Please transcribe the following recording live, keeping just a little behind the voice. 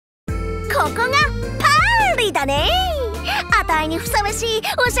こがパリだね。あたいにふさわしい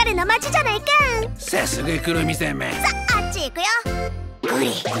おしゃれな街じゃないか。さすがクロミ様。さあ、あっち行くよ。グレ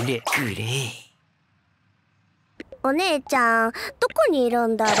グレグレ。お姉ちゃん、どこにいる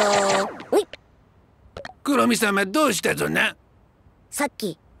んだろう。クロミ様、どうしたぞな。さっ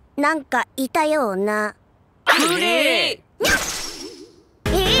きなんかいたような。グレ。な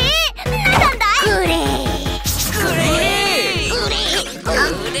んだい。グレ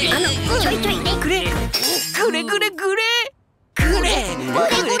ちょいちょいね。グレグレグレグレグレグレ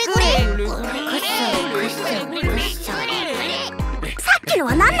グレグレ。さっきの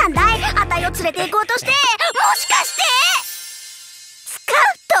は何なんだい。あたいを連れて行こうとして、もしかしてスカウ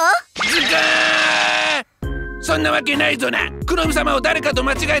ト？ズガー！そんなわけないぞな。クロミ様を誰かと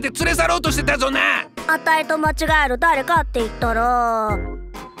間違えて連れ去ろうとしてたぞな。あたいと間違える誰かって言ったら、あれ？も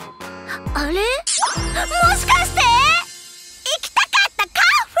しかして行きたかったカ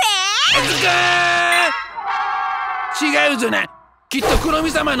フェ？ズガー！違うぞな。きっとクロミ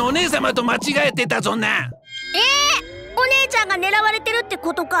様のお姉様と間違えてたぞな。お姉ちゃんが狙われてるって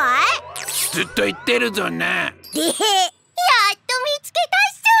ことかい？ずっと言ってるぞな。やっと見つけた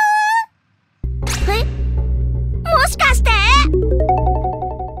っしょ。もしかして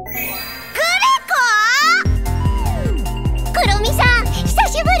クロミさん、久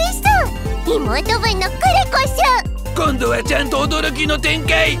しぶりっす。妹分のクレコっす。今度はちゃんと驚きの展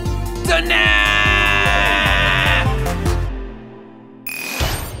開ぞなー。